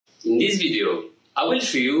In this video, I will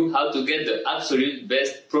show you how to get the absolute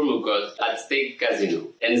best promo code at Stake Casino.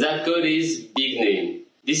 And that code is BIGNAME.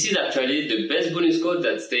 This is actually the best bonus code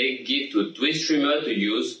that Stake give to Twitch streamers to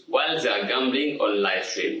use while they are gambling on live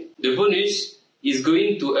stream. The bonus is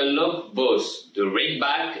going to unlock both the rake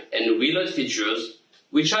back and reload features,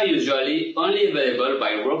 which are usually only available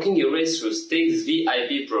by rocking your race through Stake's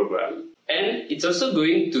VIP program. And it's also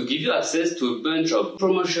going to give you access to a bunch of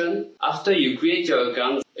promotion after you create your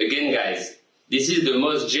account. Again guys, this is the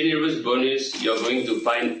most generous bonus you're going to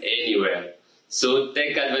find anywhere. So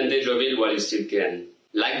take advantage of it while you still can.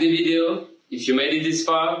 Like the video. If you made it this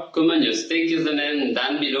far, comment your Stake username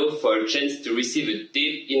down below for a chance to receive a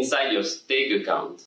tip inside your Stake account.